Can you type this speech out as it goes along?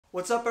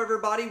What's up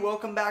everybody?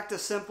 Welcome back to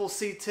Simple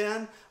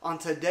C10. On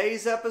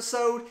today's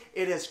episode,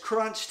 it is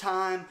crunch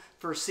time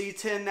for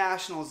C10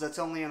 Nationals that's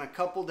only in a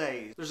couple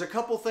days. There's a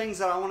couple things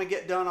that I want to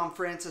get done on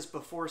Francis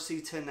before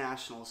C10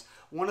 Nationals.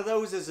 One of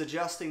those is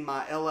adjusting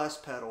my LS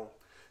pedal.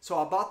 So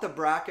I bought the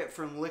bracket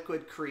from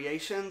Liquid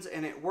Creations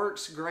and it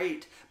works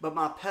great, but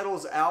my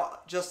pedal's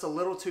out just a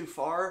little too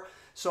far,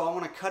 so I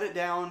want to cut it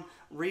down,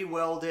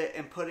 re-weld it,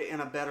 and put it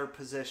in a better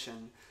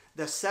position.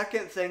 The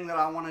second thing that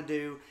I want to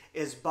do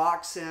is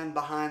box in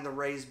behind the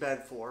raised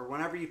bed floor.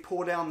 Whenever you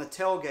pull down the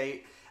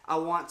tailgate, I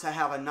want to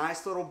have a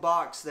nice little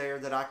box there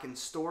that I can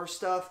store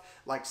stuff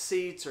like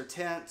seats or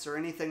tents or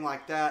anything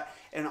like that,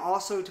 and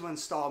also to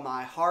install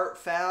my Hart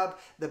fab,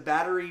 the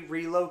battery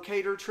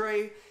relocator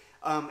tray,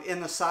 in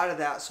the side of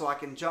that so I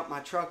can jump my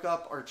truck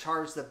up or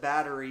charge the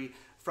battery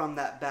from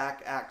that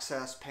back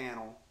access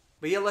panel.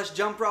 But yeah, let's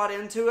jump right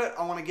into it.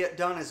 I want to get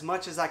done as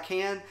much as I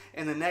can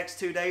in the next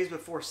 2 days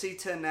before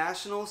C10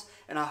 Nationals,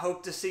 and I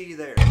hope to see you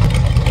there.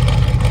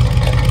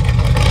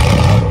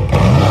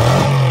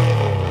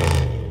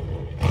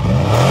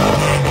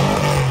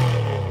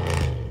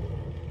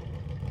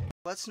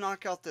 Let's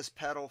knock out this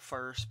pedal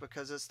first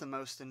because it's the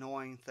most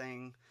annoying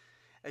thing.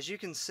 As you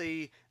can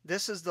see,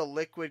 this is the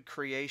Liquid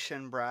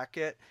Creation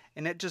bracket,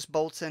 and it just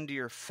bolts into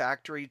your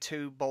factory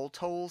 2 bolt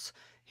holes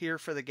here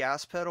for the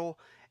gas pedal,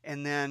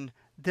 and then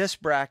this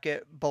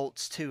bracket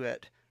bolts to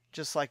it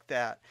just like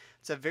that.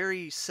 It's a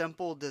very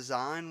simple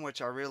design,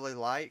 which I really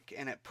like,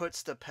 and it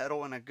puts the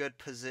pedal in a good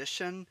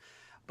position.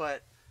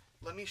 But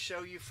let me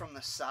show you from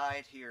the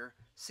side here.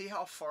 See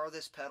how far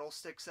this pedal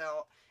sticks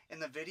out? In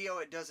the video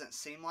it doesn't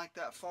seem like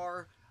that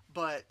far,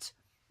 but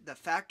the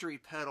factory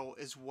pedal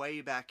is way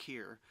back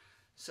here.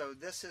 So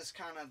this is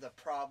kind of the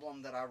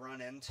problem that I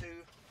run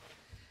into,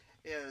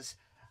 is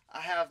I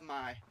have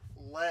my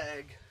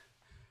leg,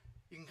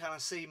 you can kind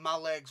of see my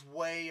leg's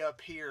way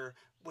up here,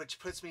 which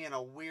puts me in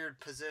a weird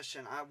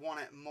position. I want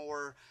it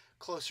more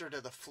closer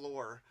to the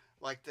floor,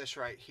 like this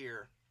right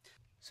here.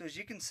 So as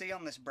you can see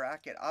on this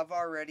bracket, I've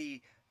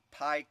already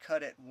pie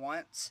cut it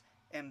once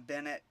and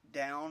bent it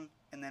down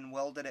and then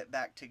welded it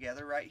back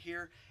together right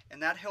here.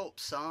 And that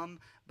helps some,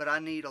 but I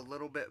need a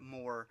little bit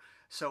more.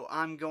 So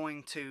I'm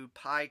going to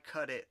pie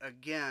cut it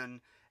again,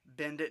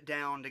 bend it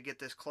down to get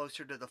this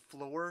closer to the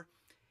floor,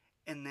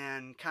 and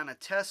then kind of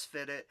test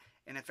fit it.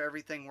 And if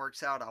everything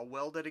works out, I'll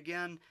weld it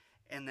again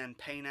and then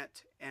paint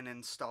it and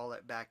install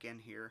it back in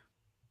here.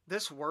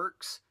 This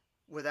works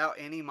without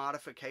any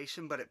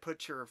modification, but it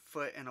puts your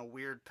foot in a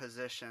weird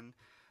position.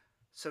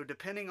 So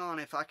depending on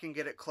if I can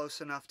get it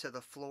close enough to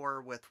the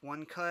floor with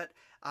one cut,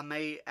 I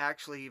may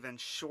actually even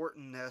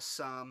shorten this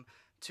some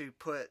to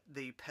put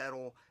the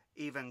pedal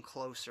even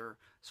closer.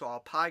 So I'll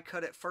pie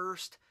cut it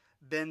first,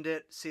 bend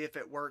it, see if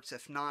it works.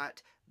 If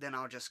not, then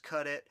I'll just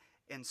cut it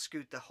and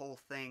scoot the whole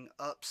thing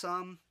up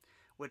some,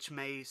 which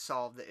may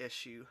solve the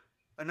issue.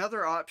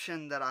 Another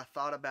option that I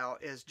thought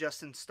about is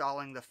just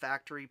installing the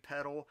factory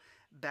pedal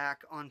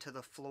back onto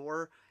the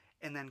floor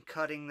and then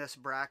cutting this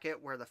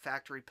bracket where the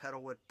factory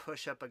pedal would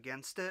push up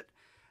against it.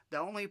 The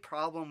only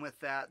problem with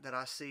that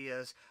I see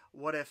is,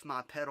 what if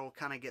my pedal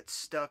kind of gets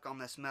stuck on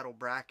this metal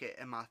bracket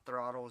and my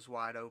throttle is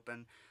wide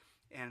open?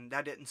 And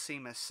that didn't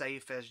seem as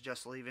safe as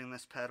just leaving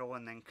this pedal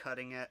and then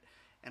cutting it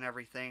and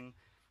everything,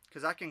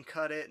 because I can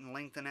cut it and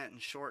lengthen it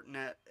and shorten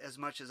it as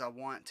much as I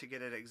want to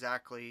get it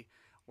exactly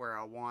where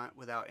I want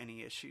without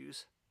any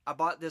issues. I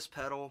bought this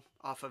pedal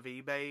off of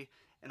eBay,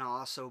 and I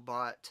also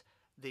bought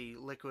the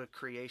Liquid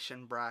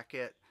Creation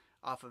bracket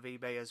off of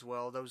eBay as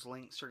well. Those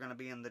links are going to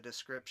be in the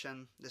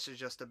description. This is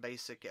just a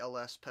basic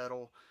LS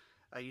pedal.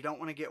 You don't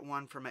want to get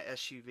one from an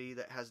SUV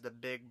that has the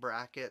big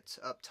brackets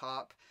up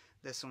top.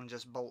 This one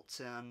just bolts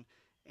in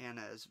and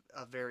is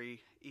a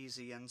very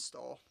easy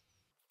install.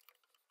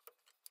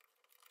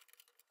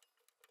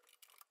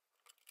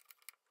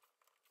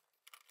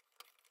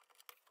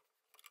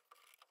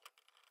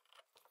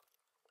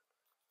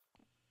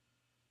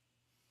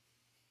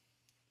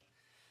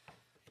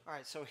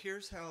 Alright, so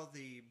here's how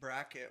the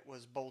bracket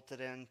was bolted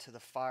into the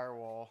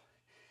firewall,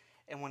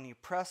 and when you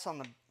press on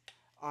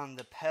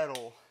the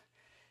pedal,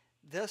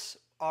 this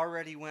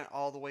already went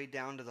all the way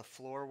down to the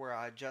floor where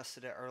I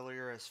adjusted it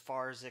earlier as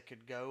far as it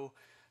could go.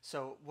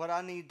 So what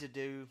I need to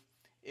do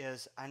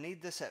is I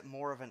need this at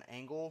more of an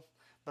angle,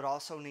 but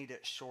also need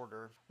it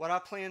shorter. What I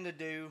plan to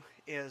do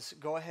is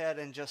go ahead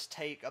and just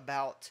take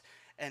about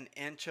an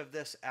inch of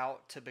this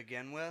out to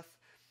begin with.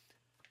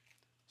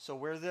 So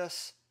where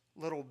this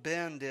little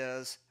bend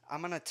is,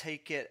 I'm going to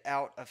take it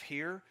out of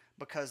here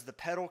because the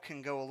pedal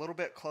can go a little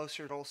bit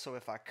closer. So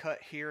if I cut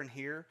here and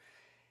here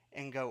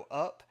and go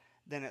up,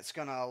 then it's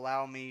going to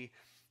allow me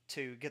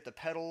to get the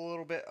pedal a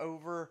little bit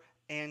over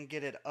and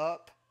get it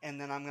up, and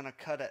then I'm going to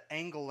cut an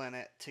angle in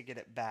it to get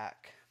it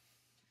back.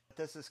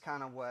 This is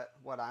kind of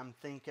what I'm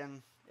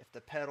thinking. If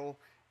the pedal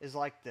is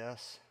like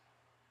this,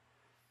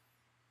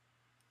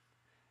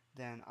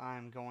 then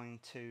I'm going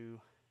to,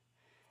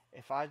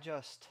 if I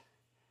just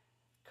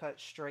cut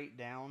straight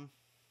down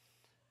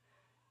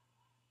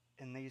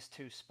in these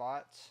 2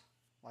 spots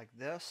like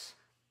this,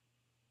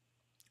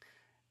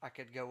 I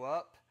could go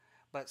up,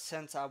 but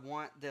since I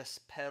want this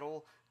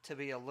pedal to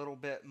be a little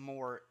bit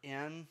more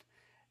in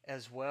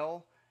as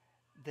well,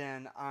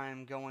 then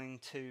I'm going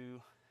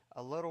to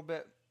a little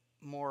bit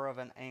more of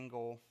an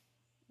angle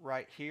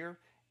right here,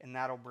 and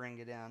that'll bring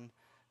it in.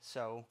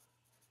 So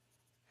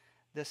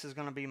this is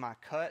going to be my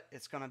cut.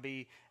 It's going to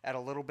be at a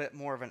little bit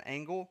more of an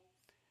angle.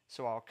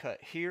 So I'll cut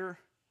here,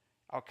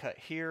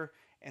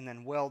 and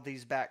then weld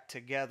these back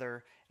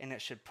together, and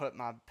it should put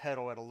my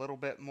pedal at a little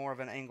bit more of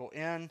an angle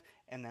in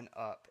and then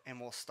up, and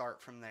we'll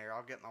start from there.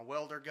 I'll get my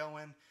welder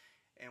going,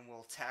 and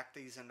we'll tack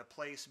these into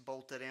place,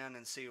 bolt it in,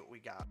 and see what we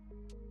got.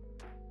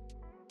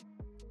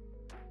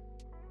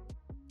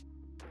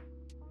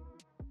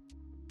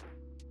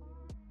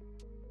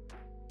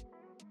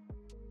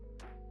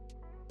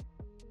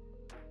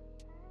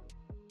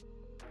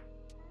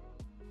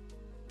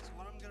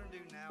 What I'm going to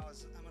do now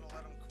is I'm going to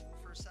let them cool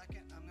for a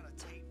second. I'm going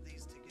to tape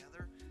these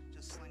together,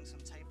 just sling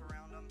some tape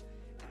around them,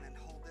 and then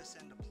hold this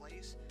into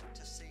place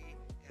to see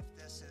if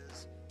this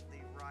is the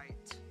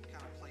right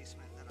kind of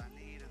placement that I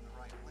need and the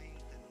right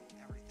length and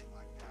everything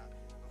like that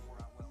before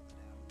I weld it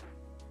in.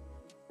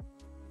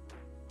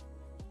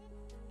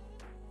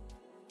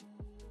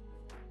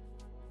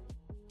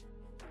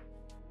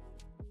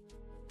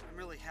 I'm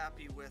really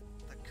happy with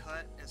the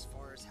cut as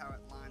far as how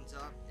it lines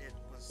up. It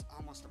was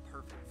almost a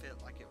perfect fit,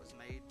 like it was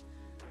made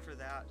for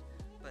that.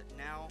 But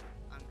now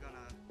I'm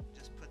gonna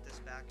just put this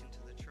back into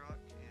the truck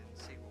and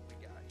see what we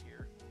got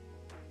here.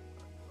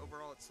 But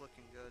overall, it's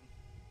looking good.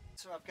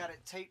 So I've got it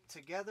taped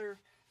together.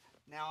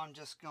 Now I'm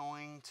just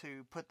going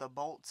to put the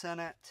bolts in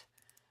it,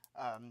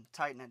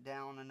 tighten it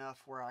down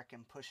enough where I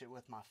can push it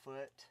with my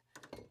foot.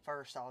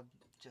 First, I'll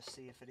just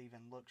see if it even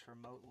looks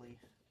remotely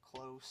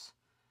close.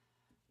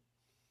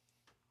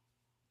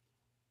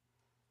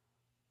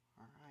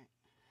 All right.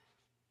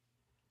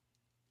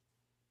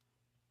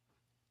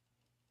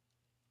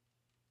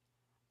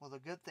 Well, the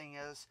good thing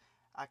is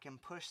I can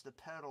push the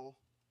pedal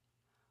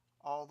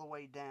all the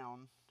way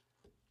down,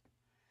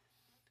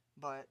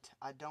 but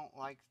I don't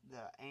like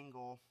the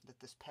angle that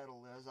this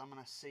pedal is. I'm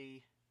gonna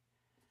see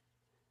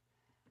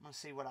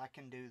what I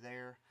can do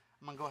there.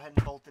 I'm gonna go ahead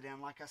and bolt it in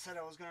like I said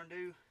I was gonna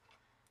do,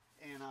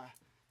 and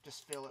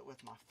just fill it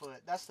with my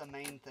foot. That's the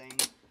main thing.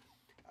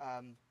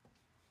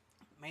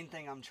 Main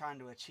thing I'm trying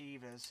to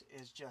achieve is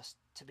just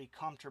to be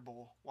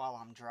comfortable while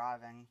I'm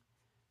driving.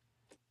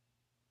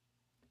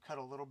 Cut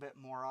a little bit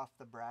more off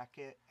the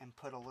bracket and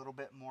put a little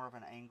bit more of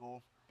an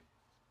angle,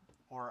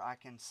 or I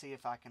can see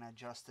if I can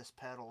adjust this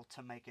pedal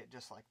to make it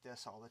just like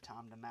this all the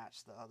time to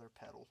match the other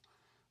pedal.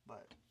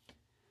 But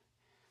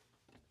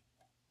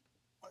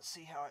let's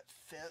see how it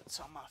fits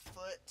on my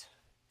foot.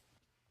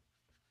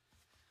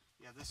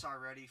 Yeah, this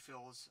already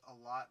feels a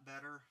lot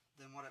better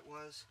than what it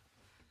was.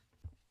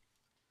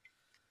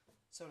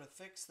 So to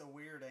fix the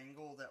weird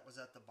angle that was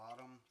at the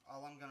bottom,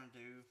 all I'm going to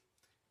do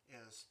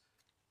is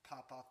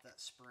pop off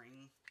that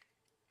spring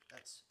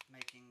that's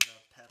making the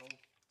pedal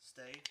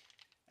stay,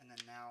 and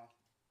then now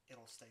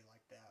it'll stay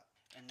like that.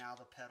 And now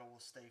the pedal will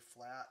stay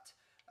flat.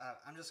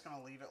 I'm just going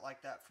to leave it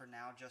like that for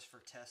now, just for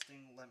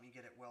testing. Let me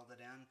get it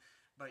welded in.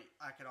 But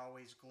I could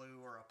always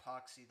glue or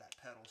epoxy that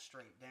pedal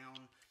straight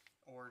down,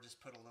 or just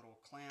put a little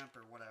clamp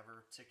or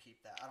whatever to keep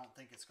that. I don't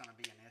think it's going to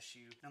be an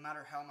issue. No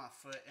matter how my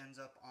foot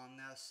ends up on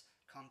this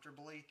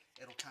comfortably,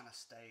 it'll kind of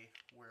stay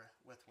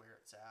with where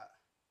it's at.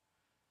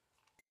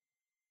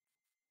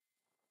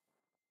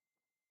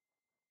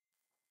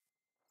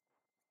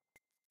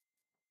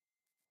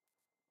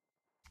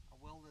 I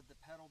welded the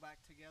pedal back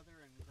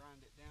together and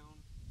grind it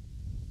down.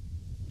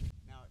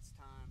 Now it's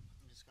time.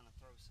 I'm just going to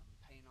throw some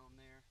paint on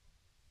there,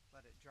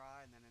 let it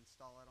dry, and then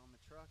install it on the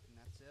truck, and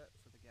that's it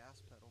for the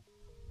gas pedal.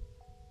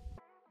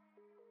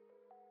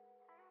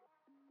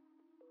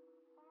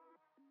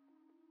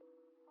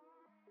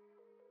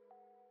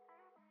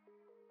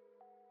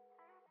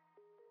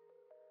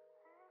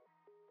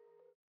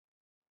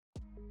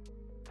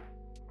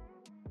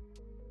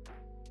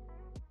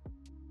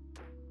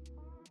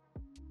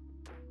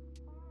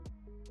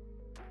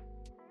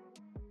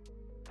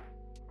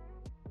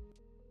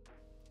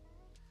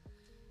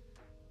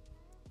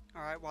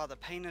 Alright, while the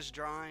paint is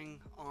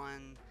drying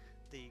on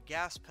the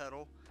gas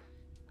pedal,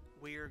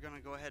 we are going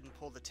to go ahead and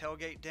pull the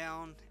tailgate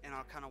down, and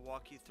I'll kind of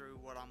walk you through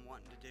what I'm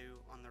wanting to do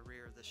on the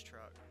rear of this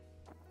truck.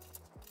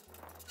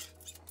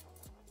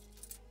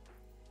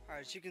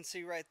 Alright, as you can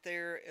see right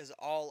there is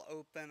all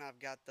open. I've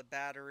got the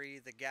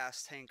battery, the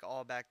gas tank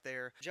all back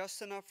there.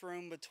 Just enough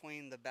room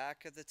between the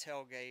back of the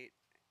tailgate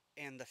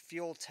and the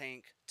fuel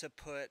tank to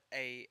put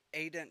a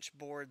 8-inch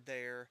board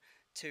there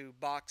to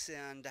box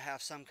in to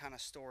have some kind of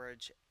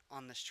storage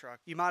on this truck.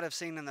 You might have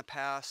seen in the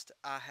past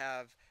I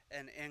have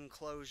an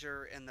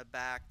enclosure in the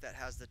back that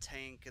has the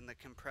tank and the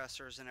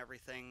compressors and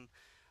everything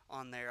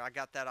on there. I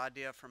got that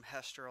idea from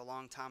Hester a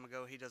long time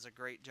ago. He does a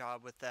great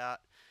job with that.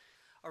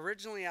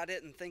 Originally I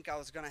didn't think I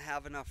was going to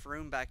have enough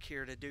room back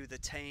here to do the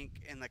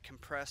tank and the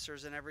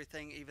compressors and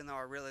everything, even though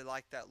I really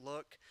like that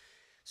look.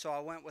 So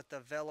I went with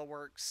the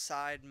VelaWorks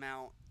side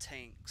mount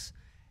tanks,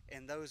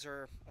 and those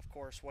are of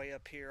course way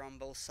up here on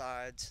both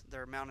sides.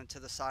 They're mounted to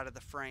the side of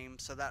the frame,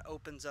 so that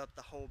opens up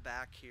the whole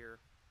back here.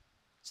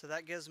 So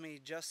that gives me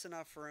just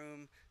enough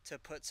room to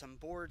put some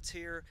boards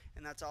here,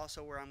 and that's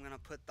also where I'm going to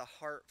put the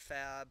Hart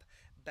Fab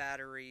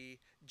battery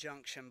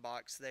junction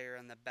box there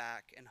in the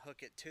back and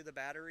hook it to the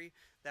battery.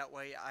 That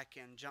way I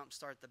can jump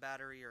start the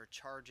battery or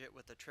charge it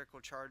with a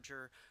trickle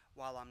charger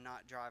while I'm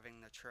not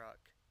driving the truck.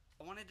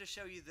 I wanted to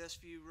show you this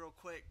view real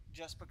quick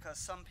just because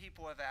some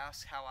people have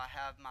asked how I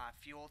have my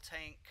fuel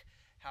tank,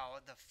 how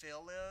the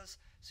fill is.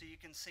 So you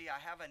can see I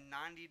have a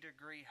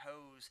 90-degree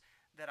hose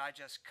that I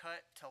just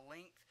cut to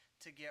length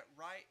to get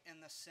right in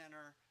the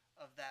center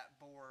of that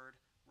board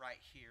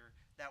right here.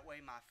 That way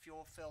my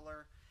fuel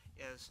filler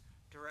is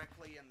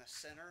directly in the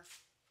center.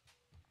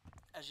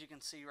 As you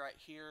can see right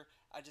here,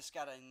 I just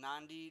got a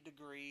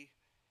 90-degree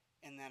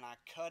and then I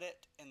cut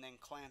it and then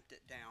clamped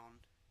it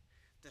down.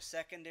 The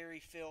secondary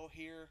fill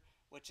here,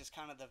 which is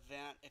kind of the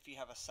vent, if you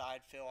have a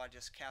side fill, I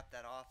just cap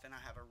that off and I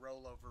have a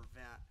rollover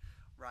vent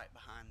right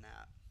behind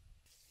that.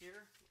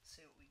 Here, let's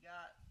see what we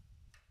got.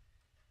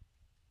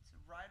 It's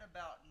right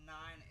about 9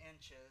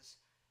 inches.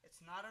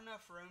 It's not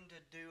enough room to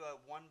do a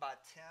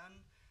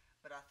 1x10,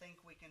 but I think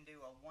we can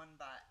do a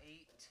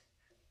 1x8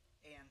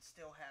 and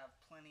still have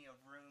plenty of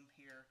room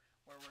here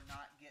where we're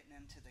not getting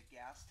into the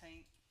gas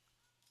tank.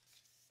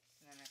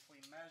 And then if we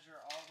measure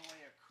all the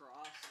way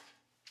across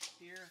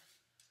here,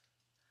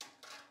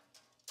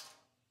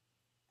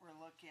 we're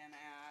looking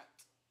at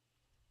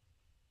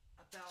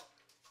about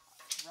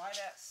right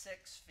at 6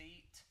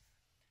 feet.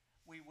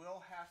 We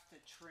will have to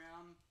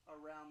trim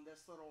around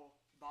this little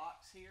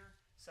box here.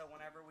 So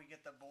whenever we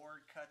get the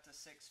board cut to 6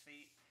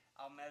 feet,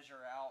 I'll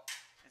measure out.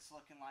 It's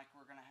looking like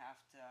we're going to have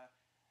to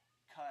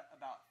cut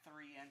about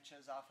 3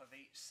 inches off of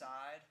each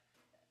side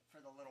for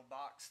the little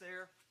box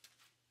there.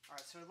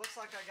 Alright, so it looks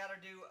like I got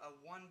to do a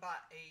 1x8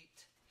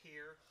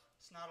 here.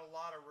 It's not a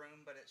lot of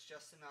room, but it's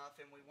just enough,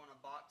 and we want to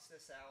box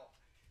this out.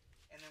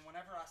 And then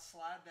whenever I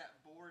slide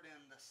that board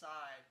in the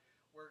side,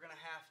 we're going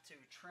to have to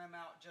trim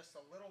out just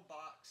a little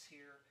box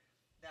here.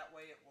 That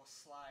way it will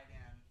slide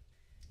in.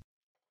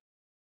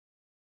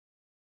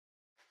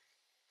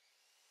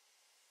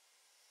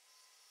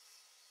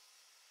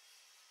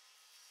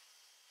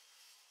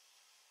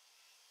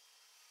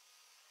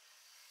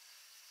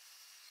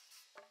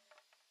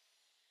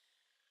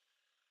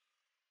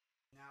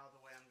 Now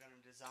the way I'm going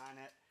to design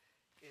it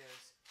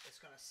is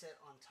it's going to sit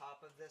on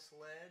top of this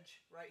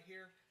ledge right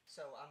here.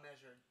 So I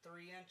measured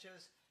 3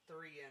 inches,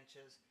 3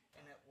 inches,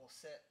 and it will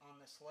sit on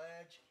this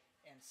ledge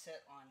and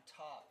sit on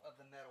top of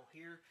the metal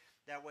here.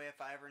 That way if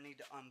I ever need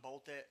to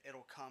unbolt it,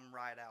 it'll come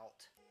right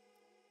out.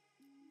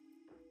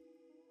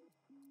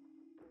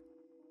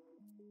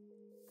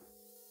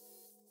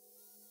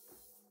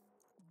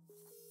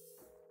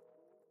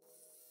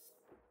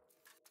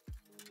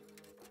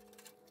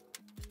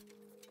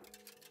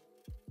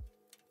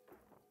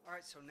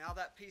 Alright, so now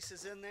that piece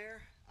is in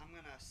there, I'm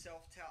going to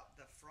self-tap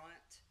the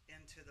front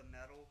into the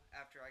metal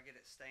after I get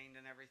it stained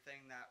and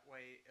everything. That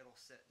way it'll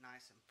sit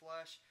nice and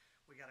flush.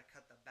 We got to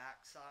cut the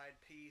backside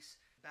piece.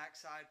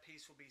 Backside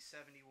piece will be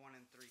 71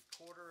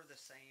 3/4, the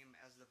same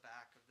as the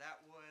back of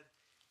that wood.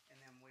 And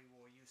then we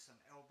will use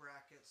some L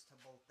brackets to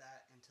bolt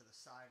that into the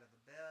side of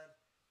the bed.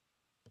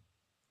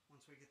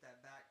 Once we get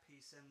that back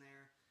piece in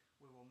there,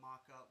 we will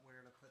mock up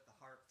where to put the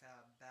Hart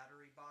Fab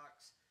battery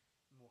box.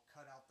 And we'll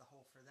cut out the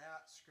hole for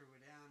that, screw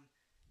it in,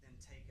 then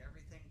take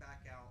everything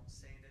back out,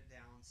 sand it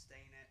down,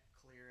 stain it,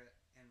 clear it,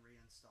 and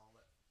reinstall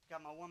it.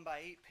 Got my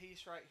 1x8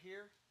 piece right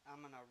here.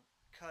 I'm going to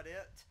cut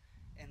it,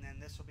 and then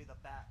this will be the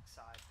back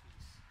side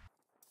piece.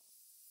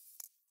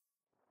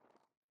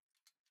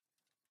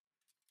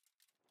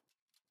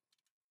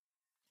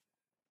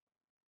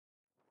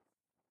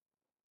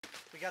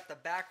 We got the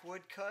back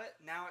wood cut.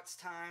 Now it's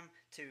time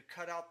to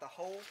cut out the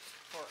hole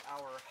for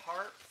our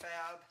Hart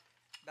Fab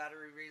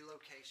battery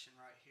relocation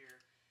right here.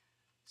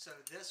 So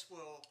this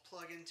will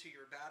plug into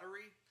your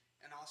battery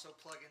and also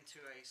plug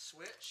into a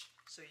switch,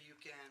 so you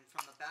can,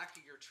 from the back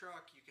of your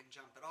truck, you can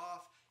jump it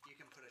off, you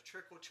can put a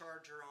trickle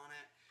charger on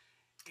it,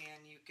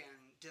 and you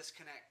can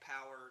disconnect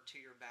power to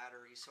your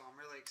battery. So I'm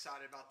really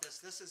excited about this.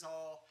 This is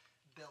all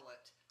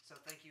Billet. So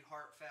thank you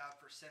Hart Fab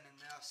for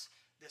sending this.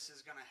 This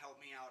is going to help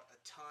me out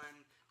a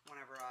ton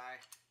whenever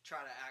I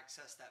try to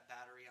access that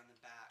battery on the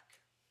back.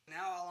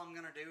 Now all I'm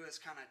going to do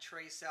is kind of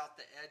trace out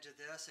the edge of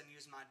this and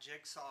use my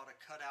jigsaw to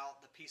cut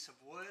out the piece of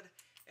wood,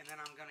 and then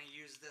I'm going to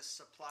use this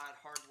supplied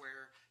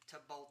hardware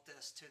to bolt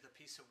this to the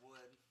piece of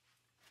wood.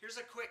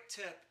 Here's a quick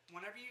tip.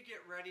 Whenever you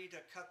get ready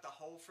to cut the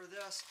hole for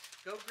this,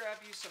 go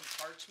grab you some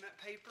parchment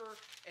paper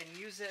and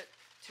use it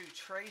to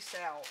trace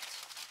out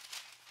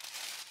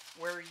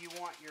where you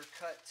want your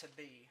cut to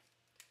be.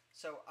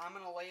 So I'm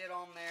going to lay it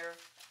on there.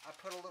 I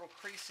put a little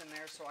crease in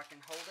there so I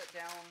can hold it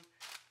down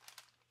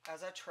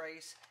as I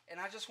trace, and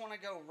I just want to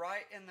go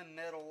right in the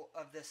middle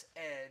of this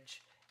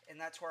edge, and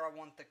that's where I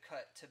want the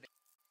cut to be.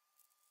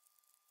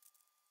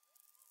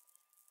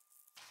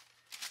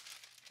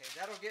 Okay,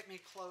 that'll get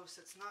me close.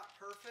 It's not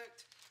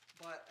perfect,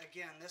 but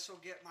again, this will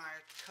get my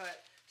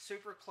cut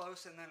super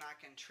close, and then I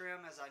can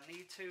trim as I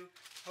need to.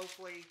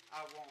 Hopefully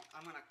I won't.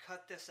 I'm going to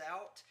cut this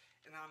out,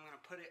 and then I'm going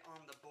to put it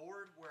on the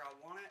board where I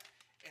want it,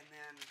 and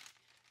then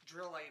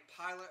drill a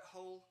pilot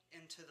hole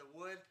into the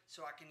wood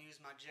so I can use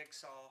my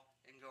jigsaw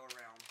and go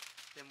around.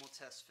 Then we'll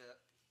test fit.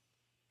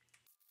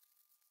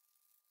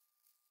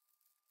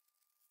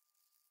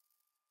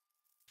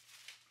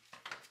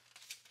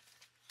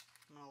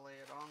 I'm going to lay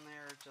it on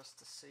there just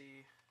to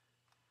see.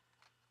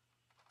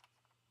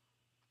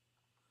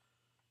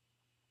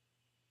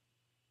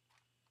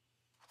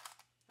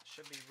 That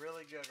should be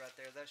really good right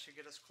there. That should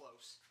get us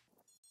close.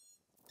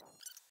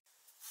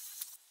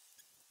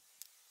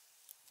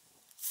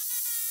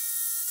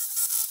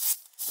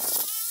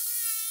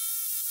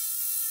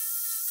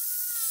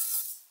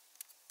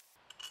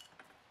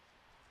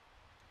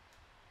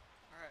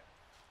 Alright,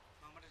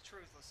 moment of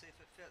truth. Let's see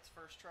if it fits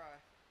first try.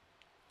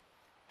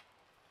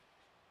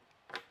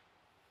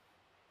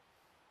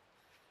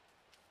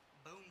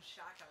 Boom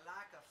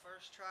shakalaka,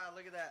 first try.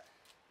 Look at that.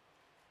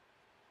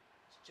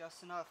 It's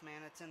just enough,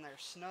 man. It's in there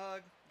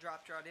snug,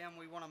 dropped right in.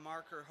 We want to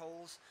mark our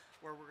holes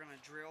where we're going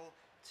to drill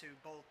to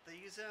bolt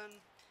these in.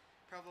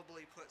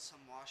 Probably put some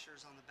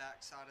washers on the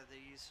back side of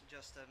these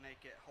just to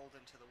make it hold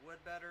into the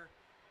wood better.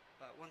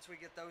 But once we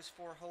get those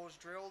 4 holes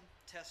drilled,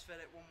 test fit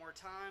it one more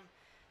time,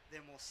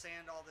 then we'll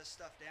sand all this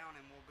stuff down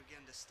and we'll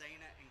begin to stain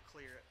it and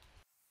clear it.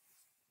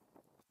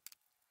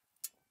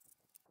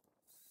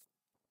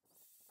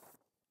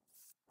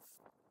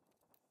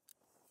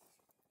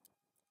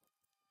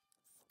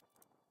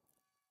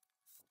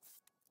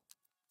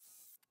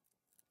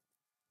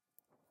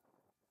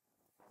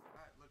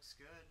 Alright, looks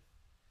good.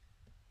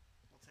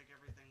 We'll take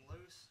everything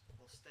loose,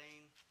 we'll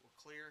stain, we'll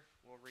clear,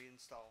 we'll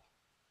reinstall.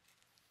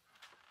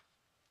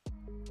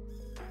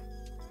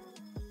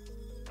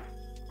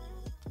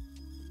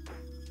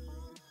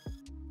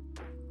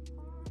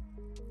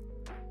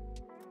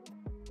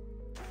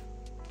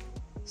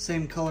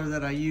 Same color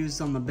that I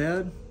used on the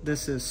bed.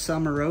 This is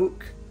Summer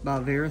Oak by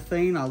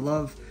Varathane. I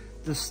love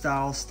this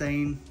style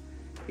stain.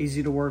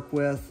 Easy to work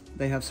with.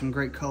 They have some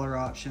great color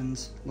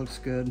options. Looks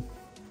good.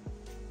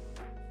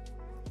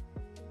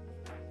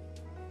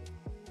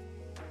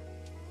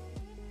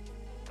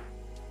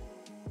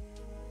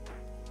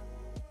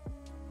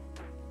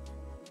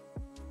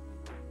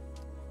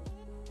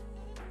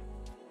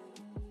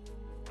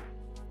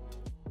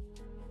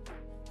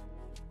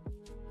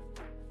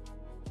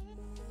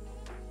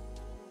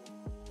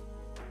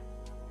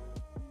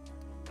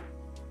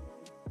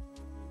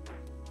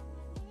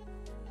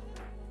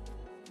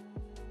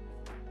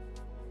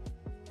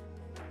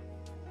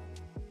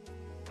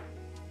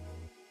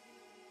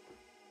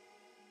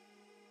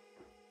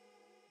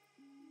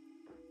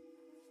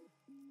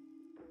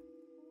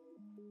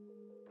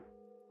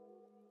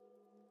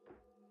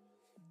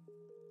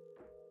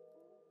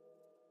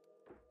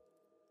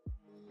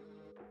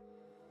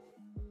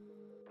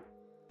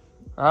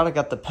 All right, I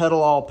got the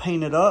pedal all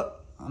painted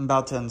up. I'm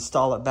about to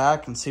install it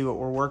back and see what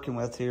we're working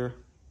with here.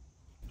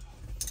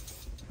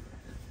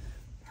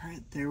 All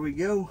right, there we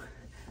go.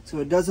 So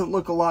it doesn't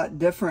look a lot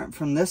different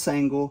from this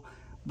angle,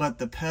 but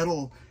the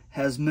pedal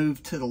has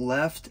moved to the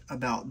left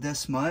about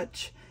this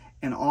much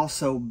and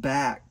also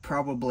back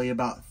probably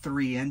about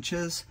 3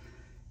 inches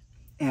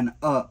and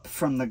up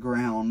from the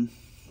ground.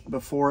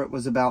 Before it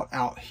was about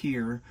out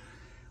here,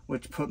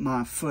 which put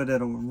my foot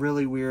at a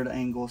really weird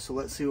angle. So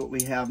let's see what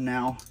we have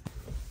now.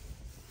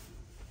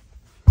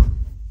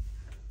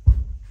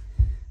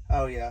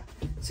 Oh yeah,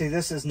 see,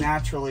 this is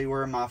naturally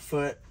where my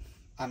foot,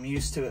 I'm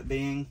used to it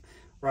being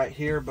right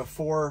here.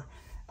 Before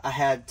I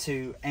had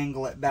to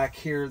angle it back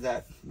here,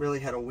 that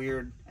really had a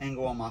weird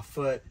angle on my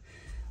foot.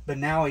 But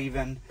now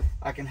even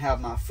I can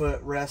have my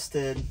foot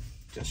rested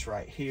just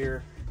right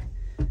here.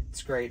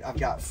 It's great. I've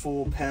got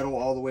full pedal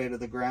all the way to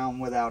the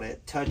ground without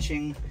it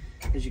touching.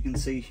 As you can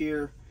see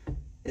here,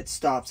 it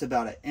stops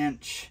about 1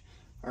 inch,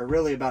 or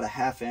really about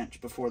 1/2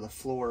 inch before the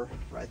floor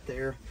right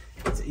there.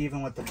 It's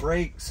even with the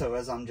brake, so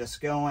as I'm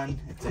just going,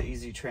 it's an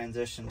easy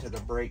transition to the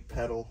brake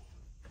pedal.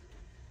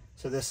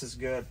 So this is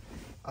good.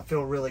 I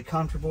feel really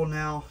comfortable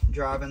now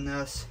driving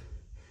this.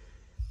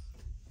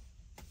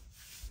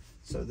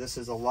 So this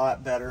is a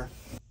lot better.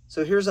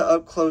 So here's an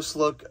up close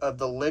look of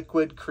the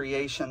Liquid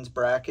Creations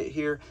bracket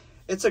here.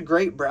 It's a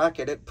great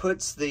bracket. It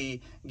puts the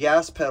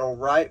gas pedal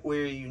right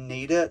where you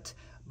need it,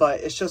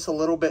 but it's just a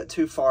little bit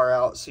too far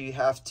out, so you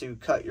have to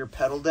cut your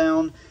pedal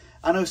down.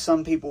 I know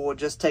some people will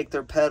just take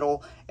their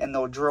pedal and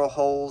they'll drill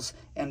holes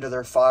into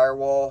their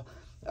firewall.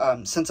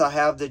 Since I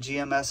have the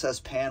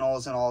GMSS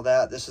panels and all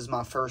that, this is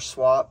my first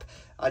swap.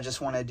 I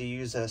just wanted to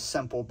use a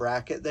simple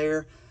bracket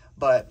there.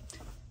 But,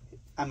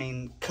 I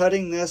mean,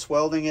 cutting this,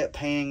 welding it,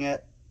 painting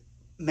it,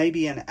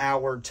 maybe an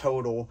hour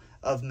total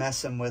of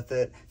messing with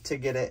it to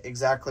get it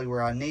exactly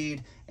where I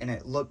need. And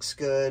it looks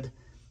good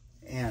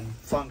and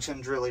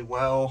functions really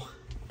well.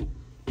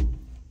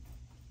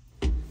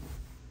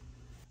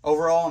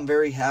 Overall, I'm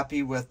very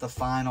happy with the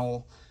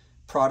final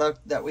product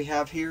that we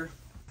have here.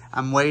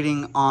 I'm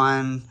waiting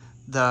on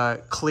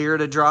the clear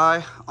to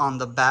dry on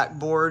the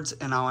backboards,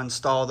 and I'll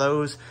install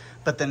those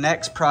But the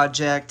next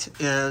project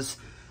is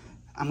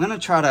I'm going to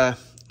try to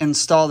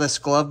install this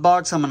glove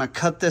box. I'm going to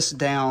cut this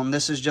down.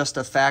 This is just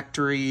a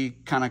factory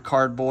kind of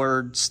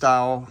cardboard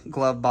style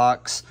glove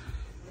box.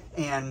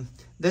 And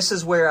this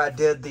is where I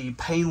did the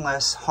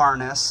painless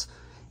harness.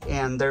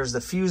 And there's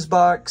the fuse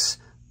box.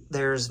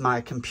 There's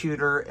my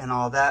computer and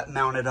all that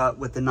mounted up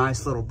with the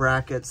nice little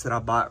brackets that I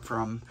bought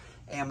from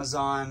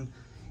Amazon.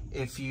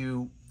 If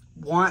you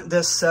want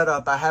this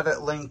setup, I have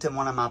it linked in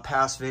one of my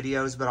past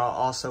videos, but I'll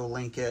also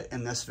link it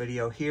in this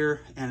video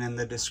here and in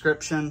the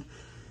description.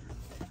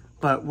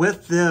 But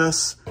with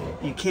this,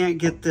 you can't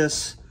get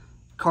this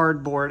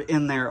cardboard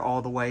in there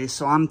all the way.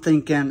 So I'm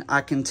thinking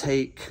I can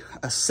take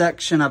a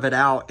section of it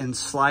out and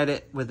slide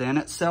it within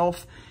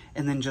itself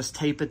and then just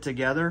tape it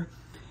together.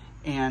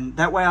 And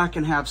that way I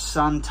can have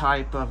some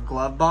type of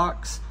glove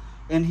box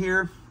in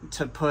here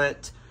to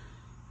put,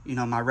 you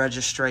know, my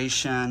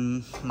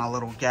registration, my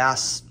little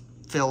gas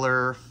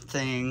filler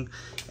thing,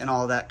 and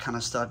all that kind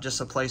of stuff. Just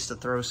a place to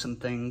throw some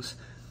things.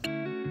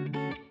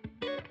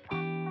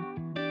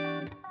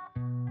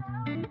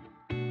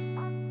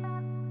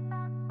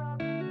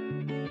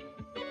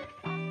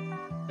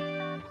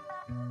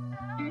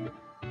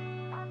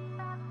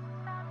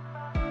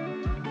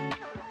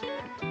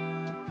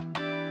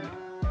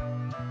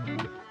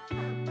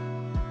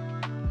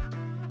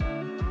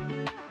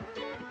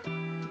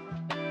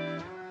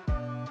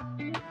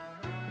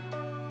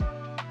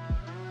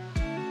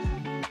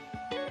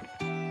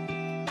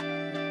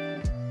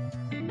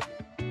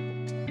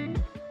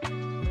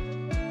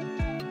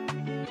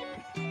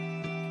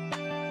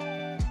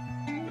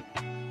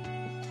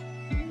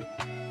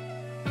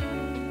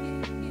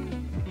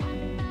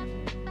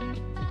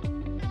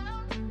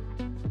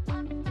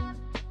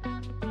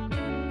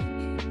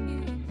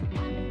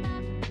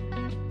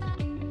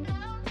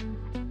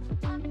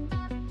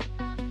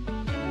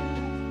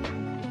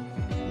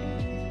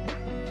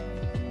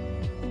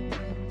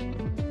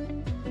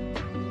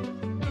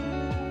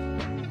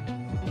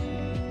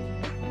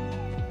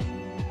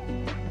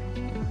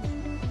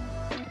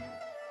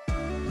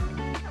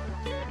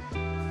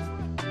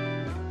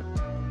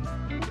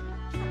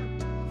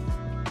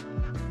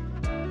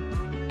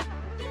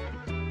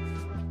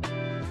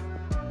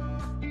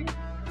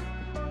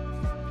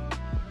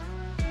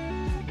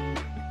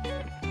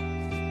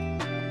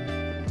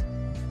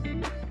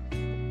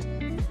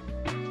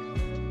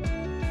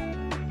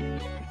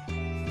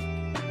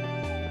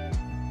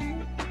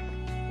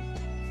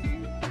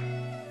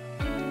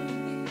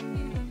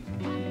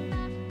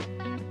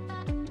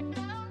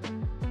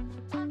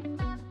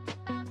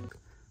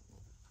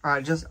 All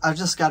right, I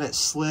just got it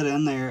slid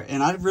in there,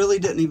 and I really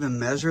didn't even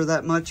measure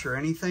that much or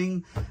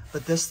anything,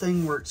 but this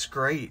thing works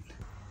great.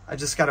 I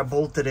just got to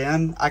bolt it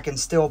in. I can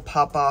still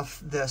pop off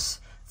this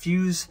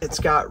fuse. It's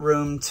got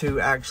room to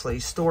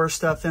actually store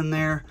stuff in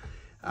there.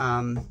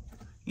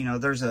 You know,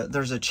 there's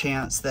a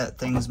chance that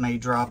things may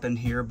drop in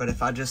here, but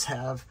if I just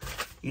have,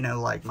 you know,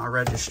 like my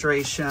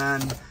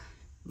registration,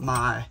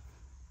 my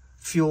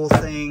fuel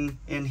thing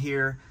in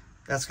here,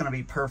 that's going to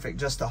be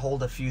perfect just to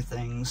hold a few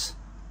things.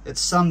 It's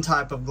some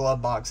type of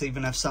glove box,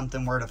 even if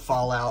something were to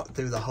fall out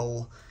through the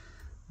hole.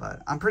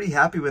 But I'm pretty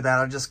happy with that.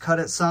 I just cut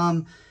it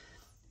some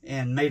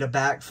and made a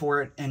back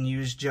for it and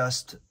used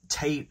just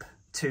tape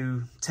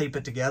to tape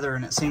it together,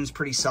 and it seems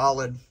pretty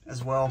solid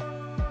as well.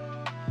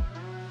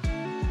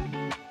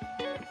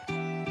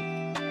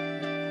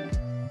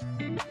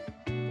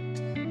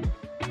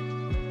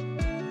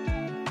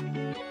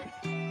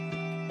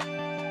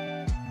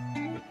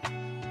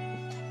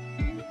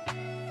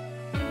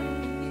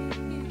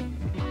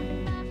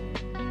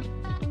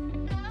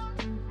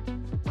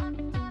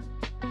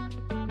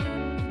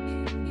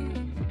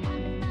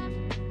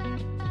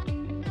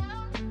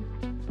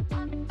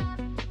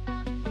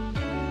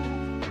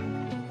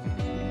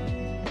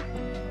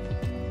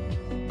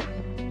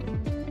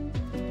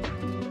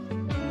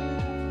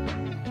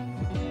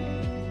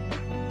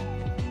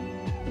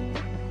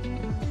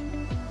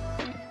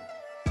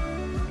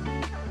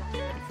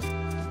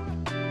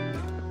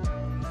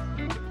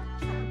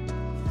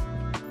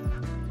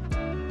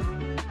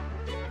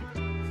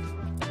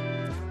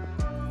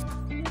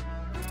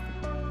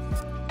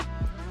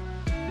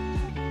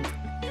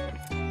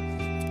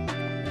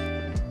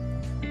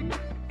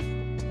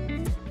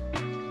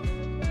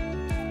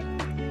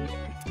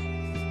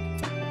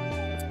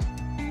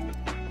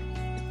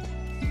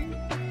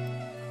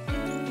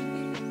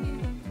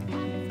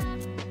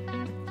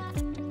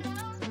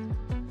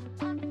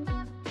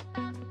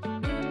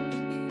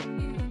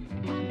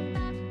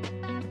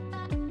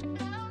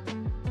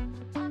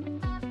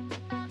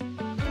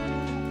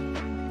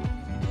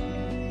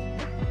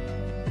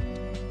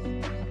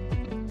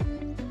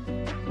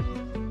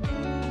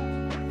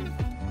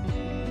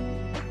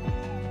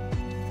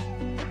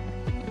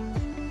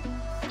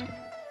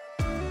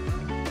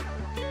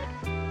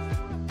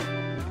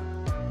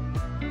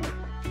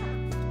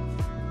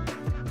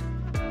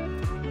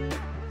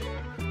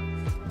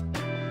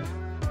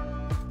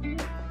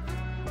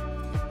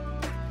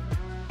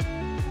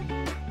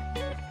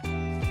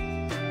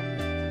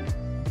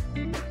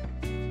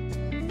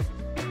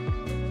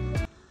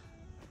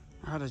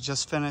 All right, I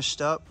just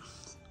finished up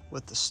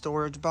with the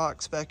storage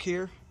box back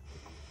here.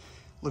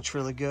 Looks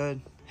really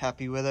good,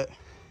 happy with it.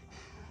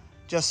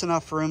 Just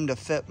enough room to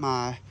fit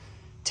my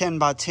 10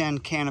 by 10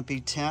 canopy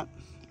tent.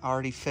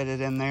 Already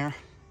fitted in there.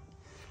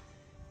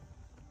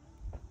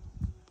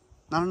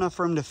 Not enough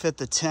room to fit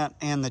the tent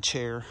and the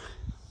chair,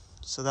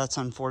 so that's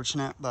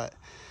unfortunate, but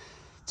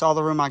it's all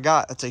the room I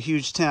got. It's a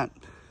huge tent.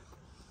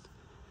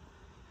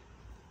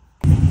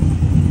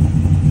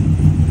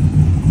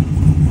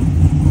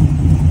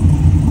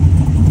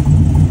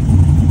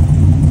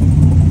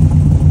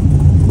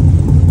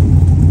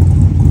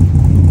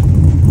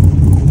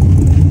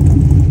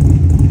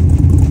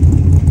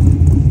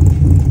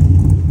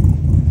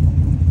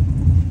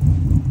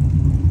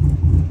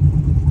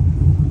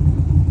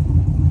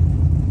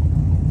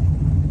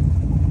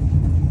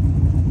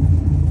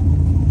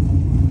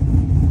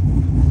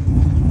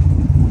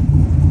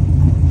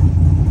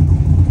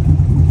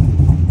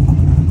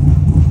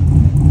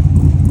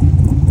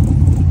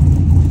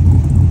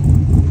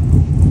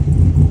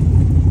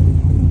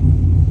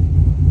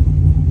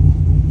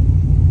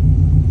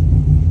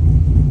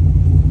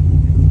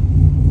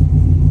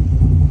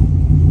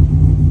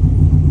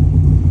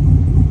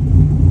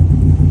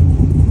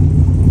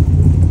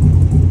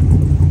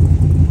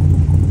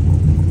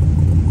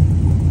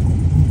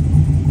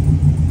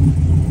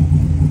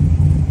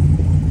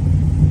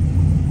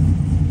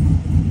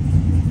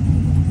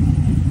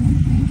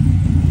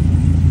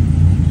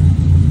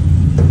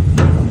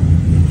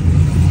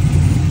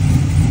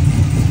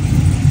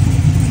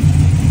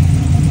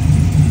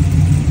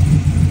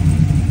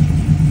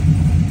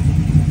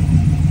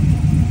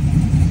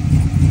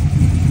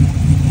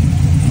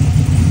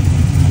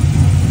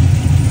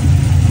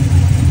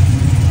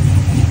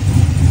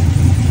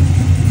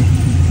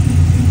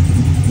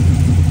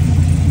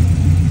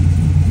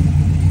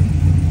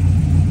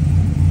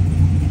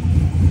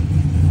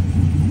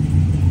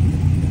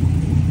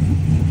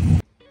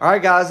 All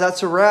right, guys,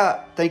 that's a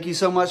wrap. Thank you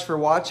so much for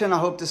watching. I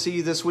hope to see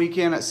you this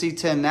weekend at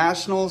C10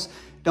 Nationals.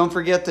 Don't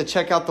forget to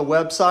check out the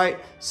website,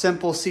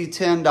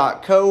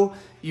 simpleC10.co.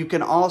 You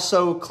can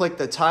also click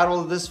the title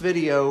of this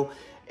video,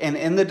 and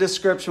in the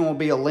description will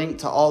be a link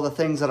to all the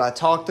things that I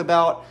talked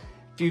about.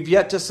 If you've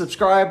yet to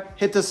subscribe,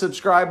 hit the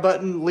subscribe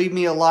button, leave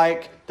me a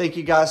like. Thank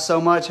you guys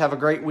so much. Have a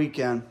great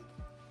weekend.